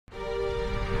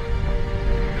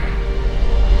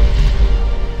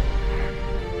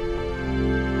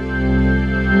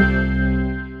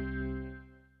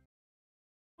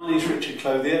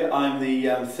Clothier. I'm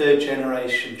the third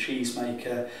generation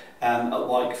cheesemaker at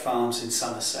WykeFarms in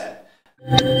Somerset.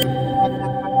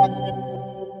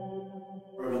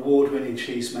 We're an award-winning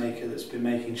cheesemaker that's been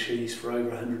making cheese for over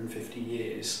 150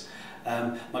 years.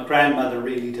 My grandmother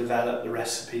really developed the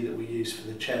recipe that we use for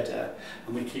the cheddar,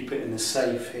 and we keep it in the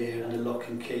safe here under lock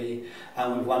and key.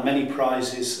 And we've won many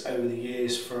prizes over the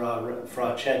years for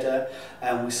our cheddar,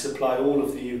 and we supply all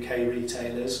of the UK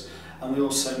retailers, and we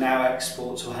also now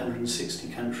export to 160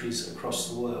 countries across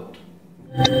the world.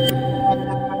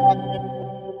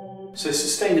 So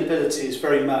sustainability is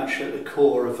very much at the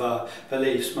core of our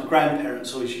beliefs. My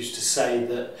grandparents always used to say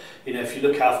that, you know, if you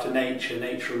look after nature,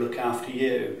 nature will look after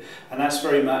you. And that's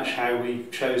very much how we've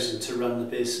chosen to run the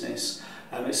business.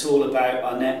 It's all about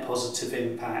our net positive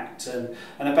impact and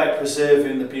about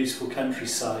preserving the beautiful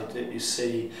countryside that you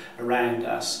see around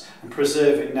us and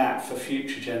preserving that for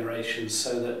future generations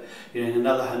so that, you know, in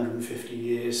another 150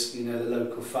 years, you know, the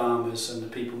local farmers and the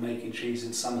people making cheese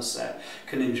in Somerset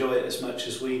can enjoy it as much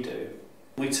as we do.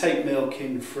 We take milk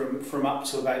in from up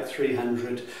to about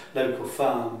 300 local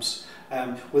farms.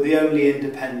 We're the only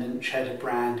independent cheddar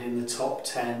brand in the top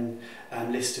 10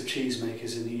 list of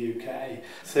cheesemakers in the UK.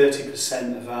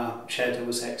 30% of our cheddar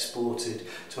was exported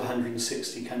to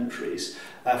 160 countries.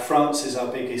 France is our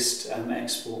biggest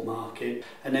export market,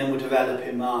 and then we're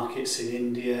developing markets in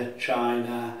India,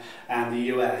 China and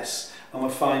the US. And we're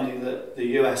finding that the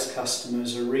US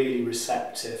customers are really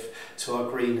receptive to our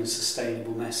green and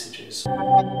sustainable messages.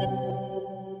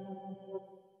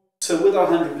 So with our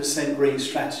 100% green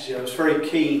strategy, I was very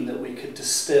keen that we could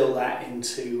distill that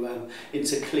into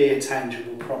clear,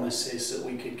 tangible promises that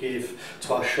we could give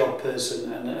to our shoppers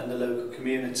and the local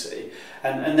community.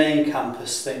 And they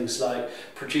encompass things like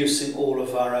producing all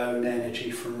of our own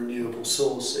energy from renewable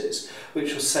sources,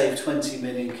 which will save 20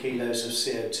 million kilos of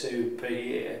CO2 per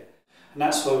year. And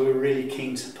that's why we were really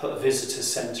keen to put a visitor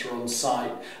centre on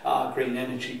site at our green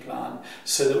energy plant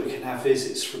so that we can have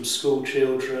visits from school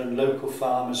children, local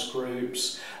farmers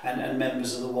groups and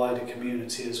members of the wider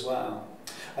community as well.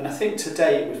 And I think to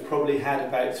date we've probably had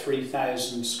about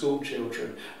 3,000 school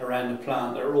children around the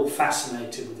plant that are all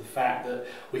fascinated with the fact that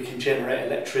we can generate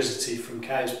electricity from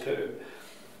cow's poo.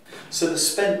 So the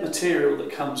spent material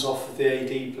that comes off of the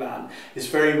AD plant is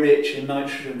very rich in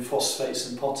nitrogen, phosphates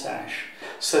and potash,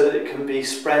 so that it can be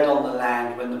spread on the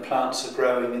land when the plants are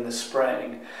growing in the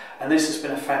spring. And this has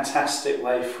been a fantastic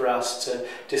way for us to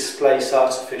displace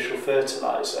artificial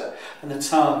fertiliser. And the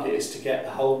target is to get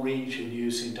the whole region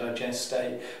using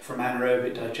digestate from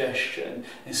anaerobic digestion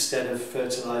instead of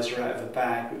fertiliser out of a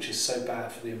bag, which is so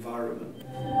bad for the environment.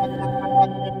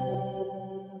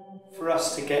 For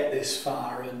us to get this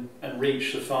far and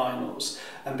reach the finals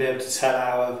and be able to tell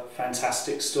our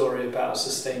fantastic story about our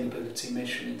sustainability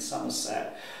mission in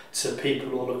Somerset to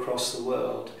people all across the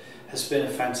world has been a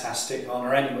fantastic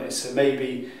honour anyway. So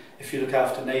maybe if you look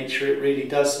after nature, it really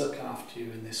does look after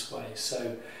you in this way.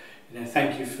 So, you know,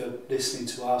 thank you for listening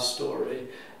to our story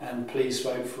and please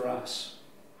vote for us.